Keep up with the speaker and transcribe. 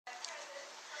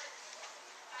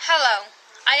Hello,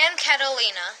 I am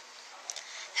Catalina.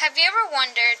 Have you ever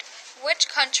wondered which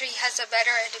country has a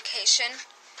better education,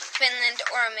 Finland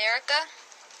or America?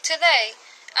 Today,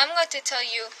 I'm going to tell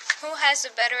you who has a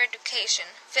better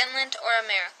education, Finland or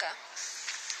America.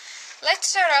 Let's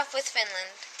start off with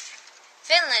Finland.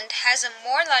 Finland has a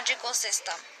more logical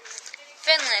system.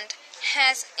 Finland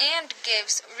has and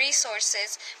gives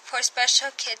resources for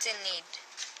special kids in need.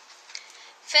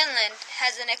 Finland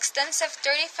has an extensive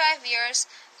 35 years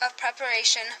of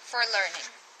preparation for learning.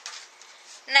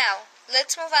 Now,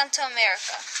 let's move on to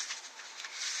America.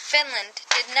 Finland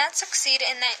did not succeed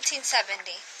in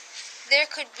 1970. There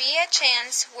could be a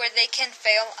chance where they can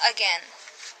fail again.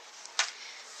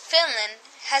 Finland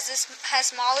has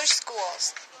smaller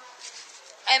schools.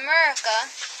 America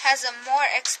has a more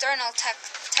external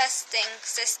testing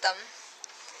system.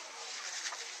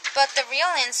 But the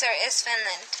real answer is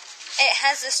Finland. It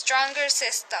has a stronger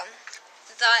system.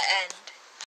 The end.